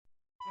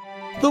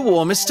The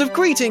warmest of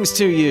greetings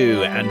to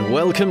you, and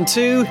welcome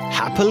to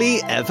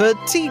Happily Ever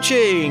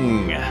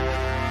Teaching.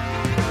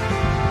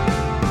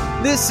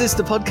 This is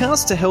the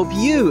podcast to help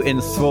you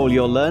enthrall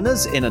your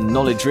learners in a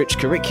knowledge-rich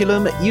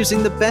curriculum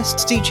using the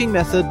best teaching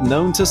method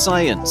known to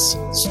science,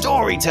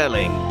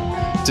 storytelling.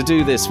 To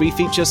do this, we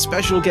feature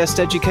special guest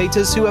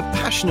educators who are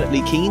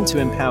passionately keen to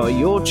empower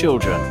your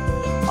children.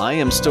 I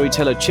am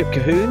storyteller Chip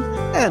Cahoon,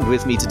 and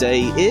with me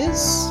today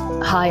is...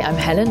 Hi, I'm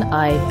Helen.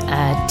 I'm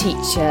a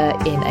teacher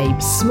in a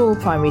small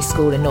primary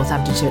school in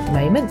Northamptonshire at the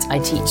moment. I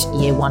teach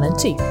year 1 and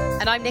 2.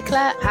 And I'm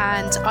Nicola,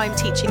 and I'm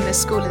teaching in a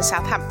school in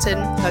Southampton.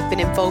 I've been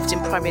involved in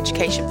primary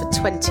education for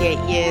 28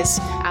 years,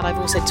 and I've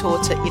also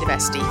taught at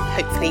university,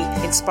 hopefully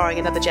inspiring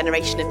another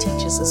generation of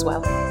teachers as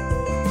well.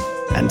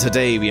 And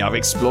today we are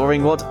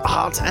exploring what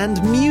art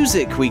and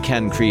music we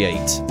can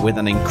create, with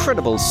an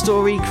incredible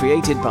story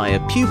created by a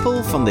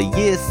pupil from the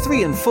year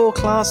 3 and 4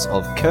 class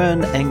of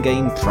Kern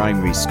Engane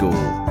Primary School.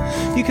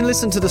 You can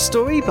listen to the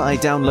story by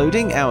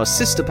downloading our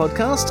sister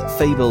podcast,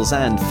 Fables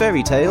and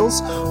Fairy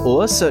Tales,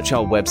 or search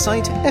our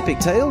website,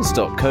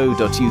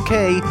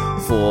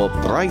 epictales.co.uk, for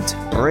Bright,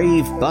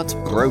 Brave But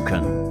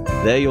Broken.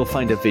 There you'll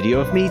find a video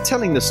of me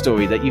telling the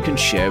story that you can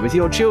share with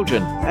your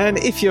children. And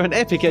if you're an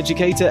Epic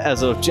educator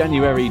as of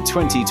January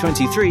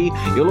 2023,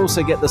 you'll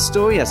also get the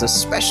story as a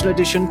special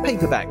edition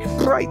paperback,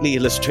 brightly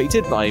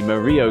illustrated by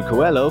Mario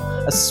Coelho,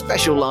 a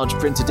special large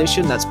print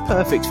edition that's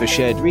perfect for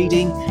shared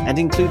reading and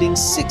including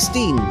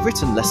 16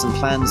 written lesson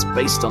plans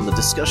based on the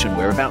discussion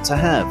we're about to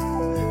have.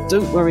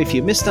 Don't worry if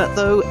you missed that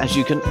though, as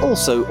you can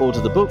also order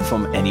the book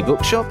from any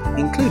bookshop,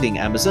 including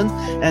Amazon,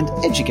 and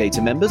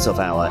educator members of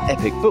our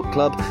Epic Book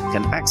Club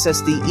can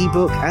access the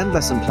ebook and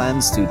lesson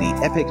plans through the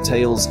Epic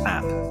Tales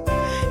app.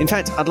 In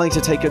fact, I'd like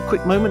to take a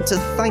quick moment to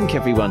thank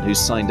everyone who's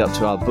signed up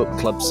to our book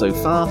club so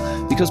far,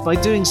 because by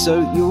doing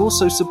so, you're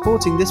also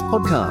supporting this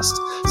podcast,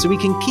 so we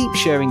can keep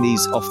sharing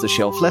these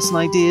off-the-shelf lesson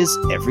ideas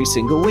every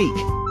single week.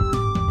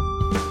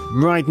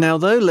 Right now,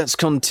 though, let's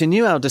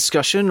continue our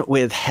discussion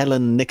with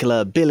Helen,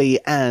 Nicola, Billy,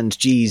 and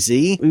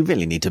GZ. We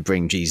really need to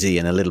bring GZ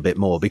in a little bit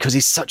more because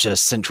he's such a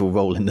central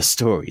role in the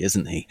story,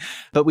 isn't he?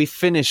 But we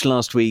finished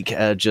last week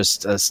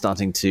just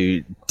starting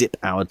to dip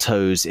our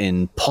toes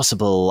in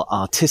possible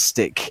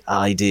artistic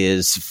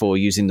ideas for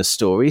using the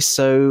story.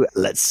 So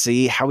let's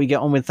see how we get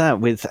on with that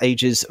with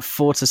ages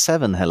 4 to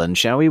 7, Helen,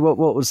 shall we? What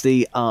was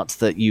the art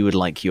that you would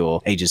like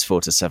your ages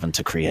 4 to 7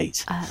 to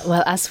create?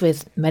 Well, as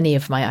with many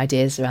of my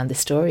ideas around this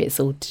story, it's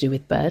all to do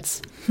with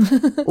birds.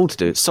 All to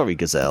do. Sorry,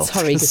 Gazelle.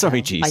 Sorry,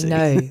 GZ. I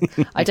know.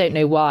 I don't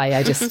know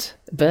why.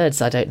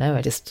 Birds. I don't know.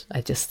 I just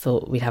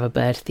thought we'd have a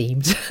bird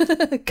themed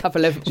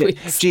couple of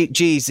weeks.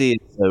 GZ is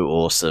so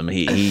awesome.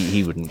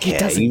 He wouldn't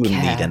care. He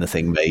wouldn't need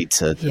anything made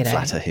to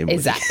flatter him.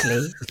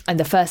 Exactly. And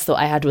the first thought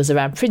I had was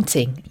around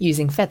printing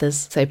using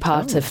feathers. So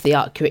part of the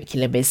art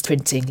curriculum is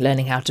printing,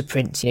 learning how to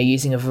print,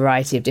 using a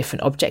variety of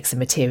different objects and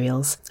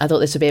materials. I thought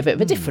this would be a bit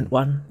of a different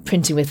one.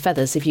 Printing with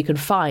feathers. If you can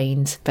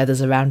find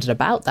feathers around and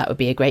about, that would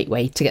be a great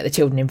way to get the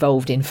children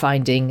involved in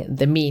finding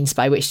the means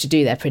by which to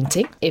do their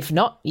printing. If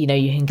not, you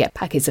can get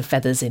packets of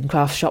feathers in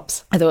craft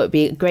shops. I thought it would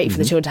be great for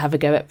the children to have a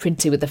go at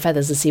printing with the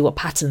feathers and see what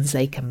patterns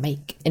they can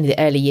make. In the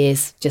early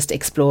years, just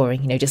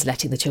exploring, just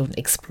letting the children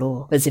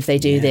explore. As if they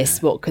do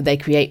this, what could they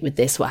create with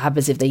this? What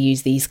happens if they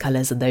use these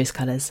colours and those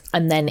colours?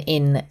 And then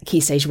in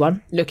Key Stage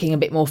 1, looking a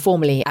bit more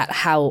formally at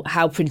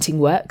how printing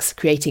works,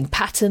 creating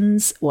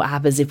patterns. What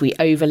happens if we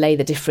overlay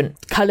the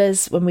different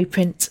colours when we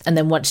print? And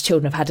then once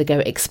children have had to go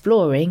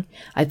exploring,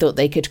 I thought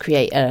they could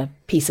create a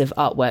piece of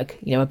artwork,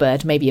 a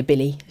bird, maybe a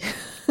billy,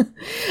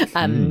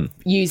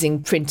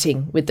 using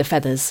printing with the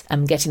feathers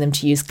and getting them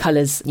to use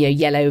colours,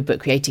 yellow, but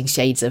creating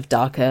shades of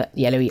darker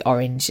yellowy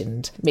orange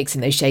and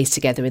mixing those shades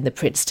together in the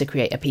prints to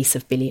create a piece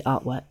of billy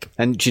artwork.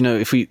 And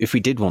if we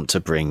did want to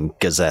bring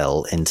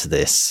Gazelle into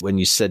this, when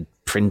you said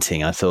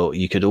printing, I thought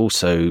you could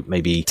also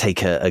maybe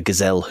take a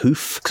gazelle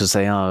hoof, because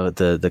they are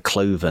the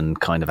cloven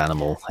kind of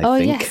animal, I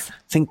think. Yes.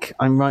 I think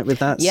I'm right with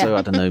that. Yeah. So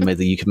I don't know,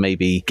 maybe you could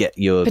maybe get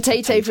your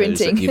potato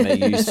printing that you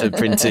may use for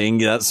printing.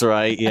 That's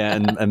right. Yeah.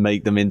 And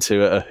make them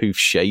into a hoof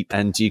shape.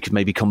 And you could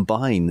maybe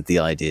combine the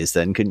ideas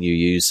then, couldn't you?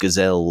 Use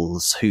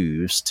gazelle's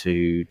hooves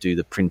to do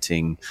the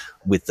printing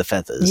with the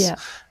feathers. Yeah.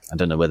 I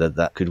don't know whether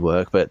that could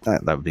work, but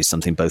that would be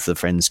something both the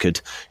friends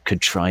could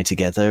try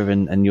together,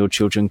 and your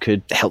children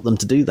could help them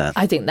to do that.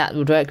 I think that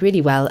would work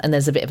really well. And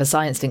there's a bit of a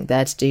science link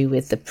there to do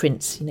with the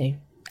prints,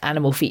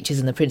 animal features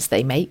in the prints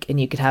they make, and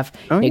you could have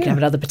you could have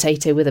another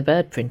potato with a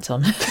bird print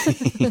on.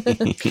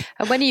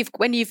 And when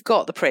you've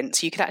got the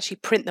prints, you could actually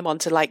print them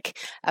onto like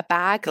a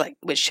bag,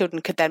 which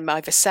children could then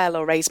either sell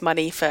or raise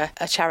money for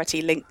a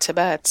charity linked to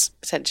birds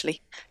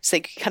potentially. So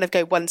they could kind of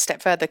go one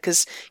step further,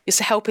 because you're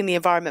helping the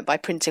environment by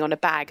printing on a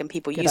bag and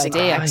people using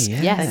bags.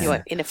 Yes. And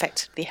you're in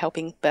effect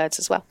helping birds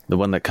as well. The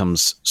one that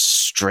comes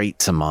straight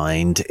to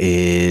mind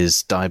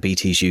is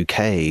Diabetes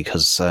UK,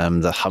 because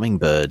the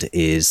hummingbird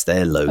is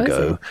their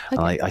logo.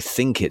 Okay. I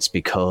think it's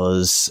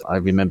because I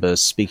remember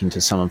speaking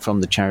to someone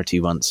from the charity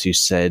once who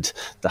said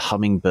the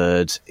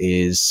hummingbird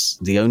is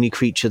the only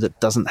creature that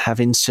doesn't have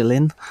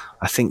insulin.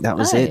 I think that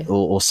was it,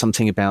 or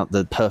something about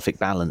the perfect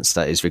balance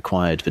that is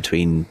required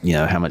between,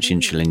 how much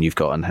insulin you've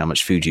got and how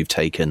much food you've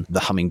taken. The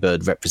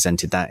hummingbird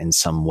represented that in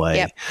some way.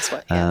 Yep, that's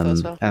what,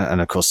 as well. And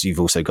of course, you've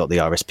also got the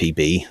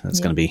RSPB. That's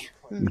going to be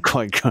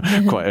quite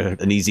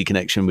an easy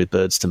connection with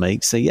birds to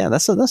make. So yeah,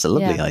 that's a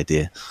lovely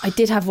idea. I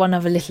did have one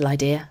other little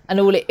idea,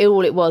 and all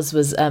it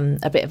was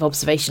a bit of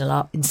observational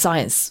art in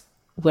science.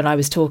 When I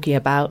was talking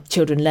about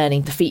children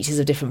learning the features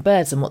of different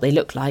birds and what they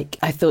look like,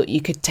 I thought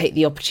you could take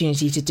the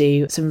opportunity to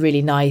do some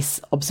really nice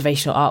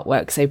observational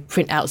artwork. So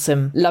print out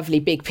some lovely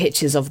big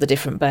pictures of the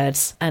different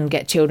birds and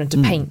get children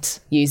to paint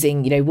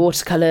using,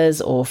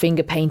 watercolours or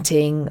finger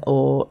painting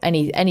or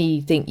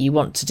anything you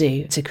want to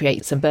do to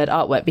create some bird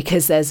artwork,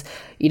 because there's,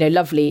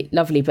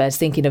 lovely birds,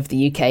 thinking of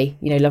the UK,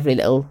 lovely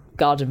little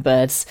garden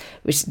birds,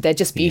 which they're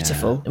just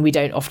beautiful, and we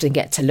don't often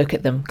get to look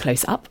at them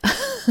close up.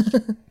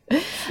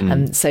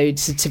 So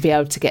to be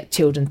able to get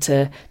children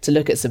to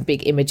look at some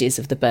big images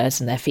of the birds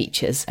and their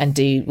features and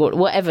do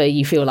whatever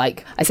you feel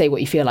like, I say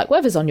what you feel like,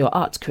 whatever's on your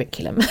art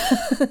curriculum,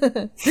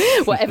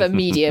 whatever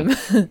medium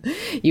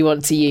you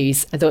want to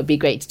use. I thought it'd be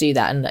great to do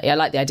that. And I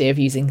like the idea of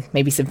using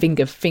maybe some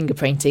finger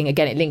painting.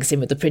 Again, it links in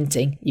with the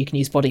printing. You can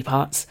use body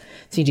parts.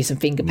 So you do some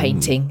finger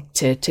painting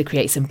to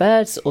create some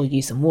birds, or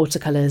use some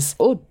watercolours,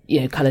 or,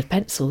 coloured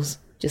pencils.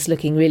 Just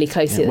looking really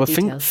closely at the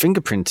details.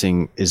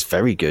 Fingerprinting is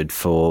very good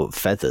for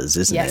feathers,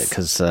 isn't it?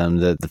 Because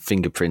the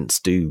fingerprints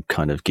do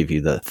kind of give you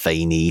the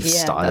veiny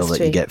style that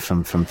you get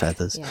from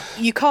feathers. Yeah.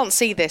 You can't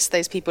see this,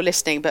 those people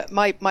listening, but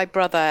my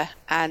brother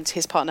and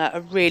his partner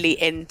are really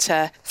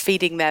into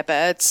feeding their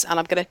birds, and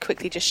I'm going to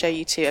quickly just show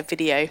you a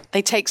video.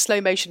 They take slow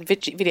motion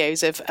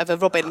videos of a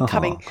robin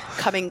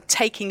coming,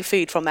 taking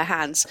food from their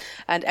hands,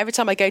 and every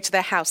time I go to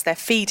their house, they're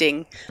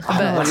feeding the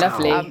birds.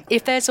 Lovely.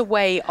 If there's a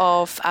way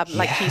of,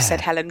 like you said,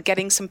 Helen,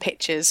 getting some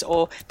pictures,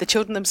 or the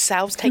children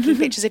themselves taking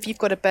pictures, if you've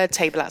got a bird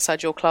table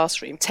outside your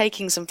classroom,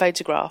 taking some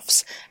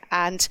photographs.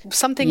 And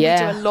something we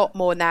do a lot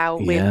more now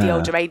with the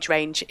older age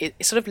range, it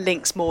sort of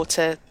links more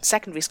to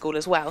secondary school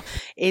as well,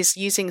 is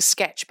using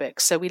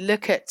sketchbooks. So we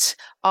look at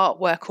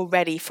artwork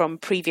already from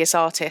previous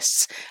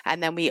artists,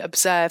 and then we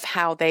observe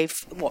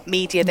what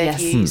media they've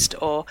used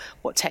or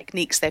what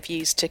techniques they've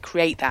used to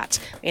create that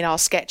in our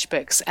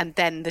sketchbooks. And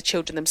then the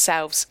children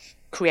themselves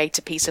create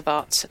a piece of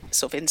art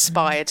sort of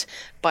inspired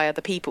by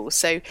other people.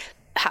 So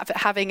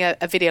having a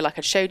video like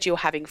I showed you, or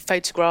having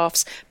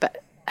photographs,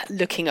 but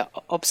looking at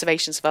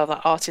observations of other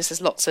artists,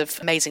 there's lots of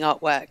amazing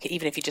artwork.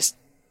 Even if you just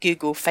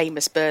Google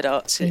famous bird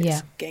art,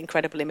 get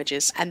incredible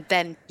images, and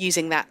then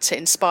using that to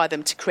inspire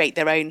them to create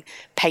their own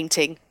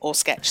painting or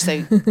sketch.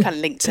 So kind of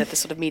linked to the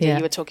sort of media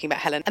you were talking about,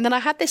 Helen. And then I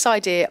had this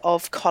idea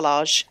of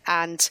collage,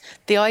 and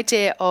the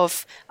idea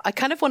of, I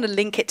kind of want to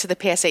link it to the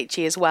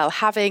PSHE as well,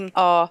 having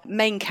our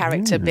main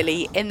character,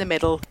 Billy, in the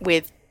middle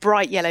with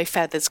bright yellow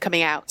feathers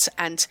coming out,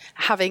 and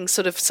having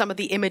sort of some of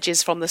the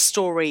images from the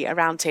story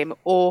around him,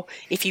 or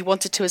if you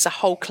wanted to as a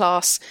whole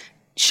class,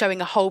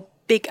 showing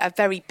a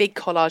very big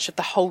collage of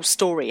the whole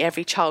story,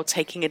 every child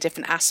taking a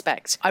different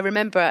aspect. I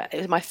remember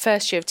in my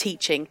first year of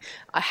teaching,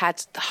 I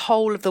had the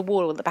whole of the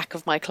wall on the back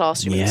of my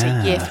classroom. It was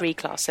a year 3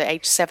 class, so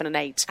age 7 and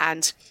 8,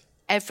 and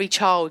every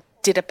child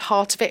did a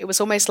part of it. It was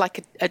almost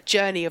like a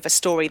journey of a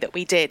story that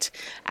we did,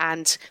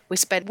 and we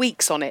spent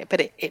weeks on it,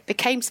 but it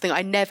became something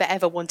I never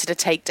ever wanted to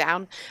take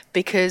down,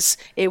 because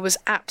it was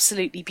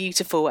absolutely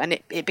beautiful, and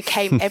it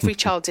became every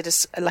child did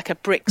like a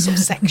brick sort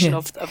of section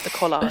of the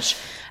collage.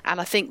 And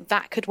I think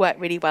that could work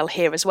really well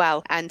here as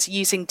well, and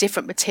using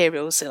different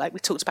materials. So like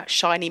we talked about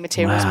shiny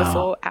materials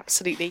before,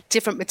 absolutely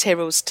different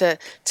materials to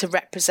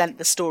represent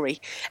the story.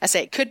 I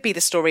say it could be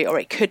the story, or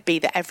it could be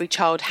that every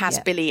child has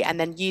Billy and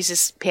then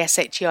uses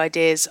PSHE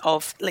ideas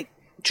of like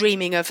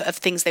dreaming of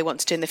things they want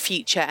to do in the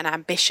future, and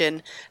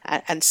ambition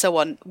and so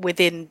on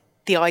within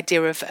the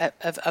idea of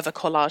a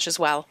collage as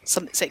well.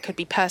 So it could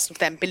be personal for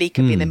them. Billy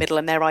could be in the middle,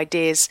 and their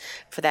ideas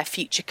for their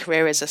future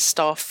career as a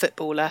star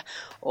footballer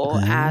or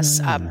as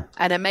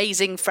an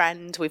amazing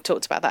friend, we've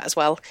talked about that as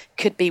well,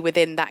 could be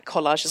within that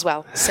collage as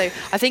well. So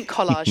I think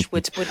collage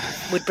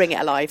would bring it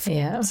alive.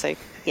 Yeah. So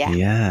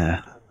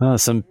yeah. Oh,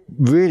 some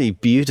really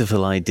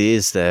beautiful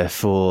ideas there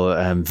for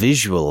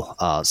visual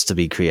arts to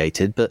be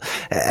created. But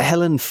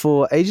Helen,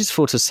 for ages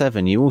 4 to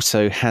 7, you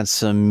also had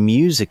some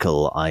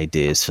musical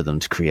ideas for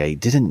them to create,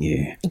 didn't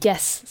you?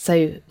 Yes.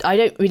 So I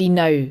don't really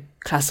know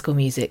classical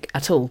music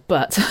at all,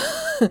 but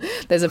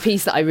there's a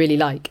piece that I really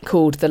like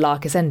called The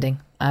Lark Ascending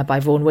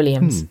by Vaughan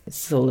Williams.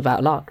 It's all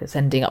about lark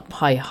ascending up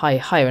higher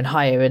and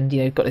higher, and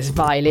got this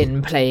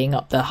violin playing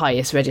up the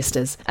highest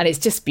registers, and it's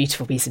just a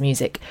beautiful piece of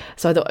music.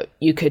 So I thought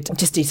you could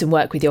just do some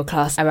work with your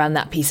class around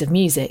that piece of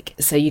music,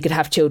 so you could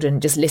have children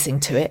just listening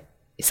to it.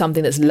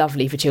 something that's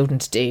lovely for children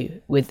to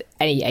do with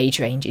any age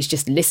range is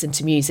just listen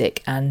to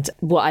music. And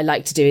what I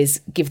like to do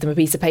is give them a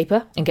piece of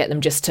paper and get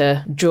them just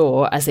to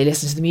draw as they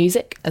listen to the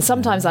music. And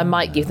sometimes I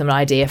might give them an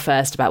idea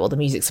first about what the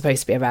music's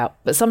supposed to be about,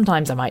 but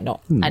sometimes I might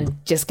not.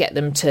 And just get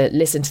them to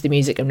listen to the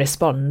music and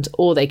respond,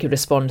 or they could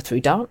respond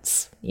through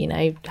dance. You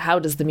know, how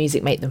does the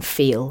music make them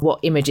feel? What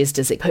images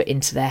does it put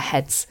into their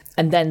heads?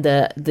 And then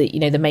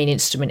the main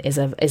instrument is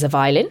a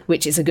violin,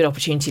 which is a good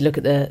opportunity to look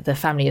at the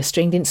family of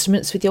stringed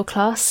instruments with your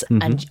class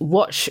and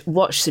watch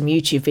some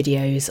YouTube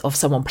videos of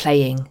someone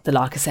playing the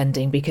lark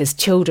ascending, because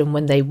children,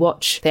 when they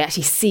watch, they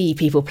actually see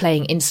people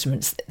playing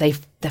instruments,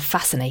 they're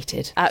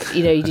fascinated.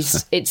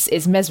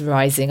 It's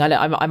mesmerising.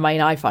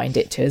 I find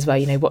it too as well.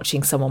 You know,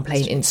 watching someone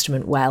play an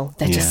instrument well,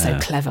 they're just so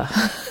clever.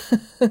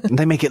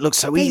 They make it look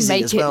so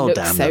easy as well. They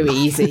make it look so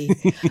easy.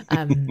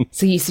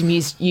 So you can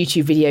use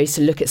YouTube videos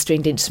to look at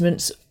stringed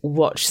instruments,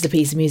 watch the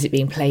piece of music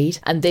being played,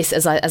 and this,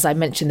 as I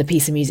mentioned, the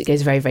piece of music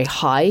goes very, very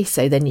high.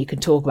 So then you can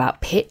talk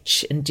about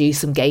pitch and do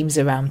some games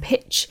around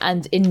pitch,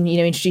 and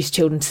introduce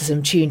children to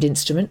some tuned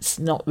instruments.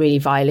 Not really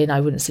violin,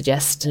 I wouldn't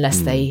suggest, unless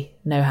they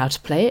know how to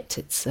play it.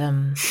 It's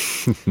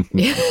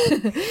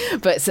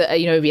but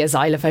maybe a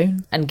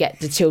xylophone, and get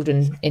the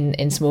children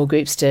in small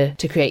groups to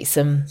create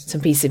some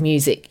piece of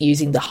music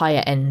using the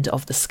higher end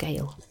of the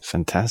scale.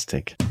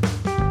 Fantastic.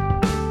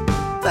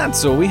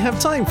 That's all we have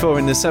time for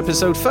in this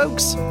episode,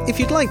 folks. If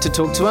you'd like to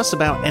talk to us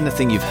about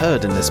anything you've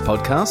heard in this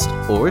podcast,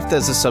 or if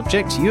there's a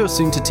subject you're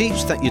soon to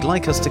teach that you'd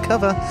like us to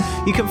cover,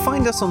 you can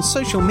find us on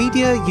social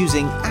media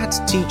using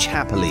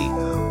 @TeachHappily,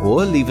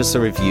 or leave us a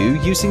review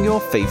using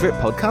your favourite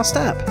podcast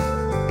app.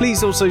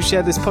 Please also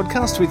share this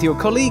podcast with your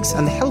colleagues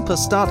and help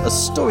us start a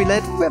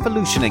story-led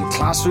revolution in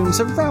classrooms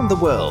around the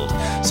world,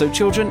 so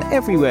children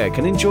everywhere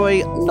can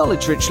enjoy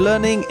knowledge-rich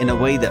learning in a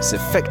way that's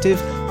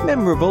effective,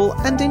 memorable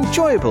and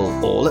enjoyable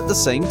all at the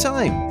same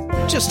time.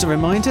 Just a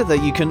reminder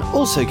that you can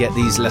also get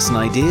these lesson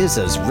ideas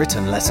as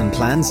written lesson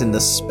plans in the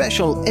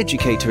special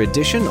educator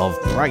edition of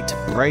Bright,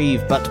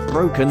 Brave but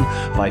Broken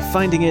by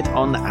finding it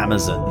on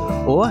Amazon,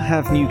 or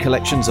have new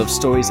collections of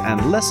stories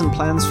and lesson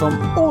plans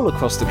from all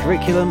across the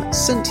curriculum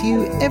sent to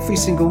you every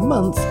single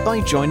month by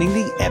joining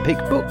the Epic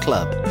Book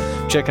Club.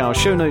 Check our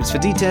show notes for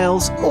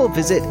details or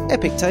visit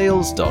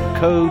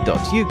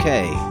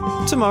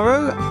epictales.co.uk.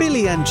 Tomorrow,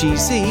 Billy and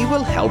GC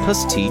will help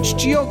us teach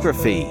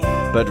geography.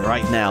 But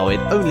right now, it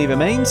only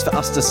remains for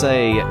us to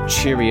say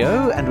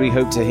cheerio, and we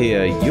hope to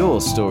hear your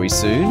story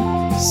soon.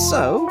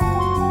 So,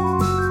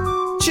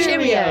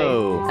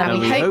 cheerio!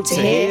 And we hope to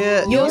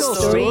hear your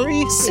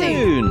story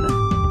soon.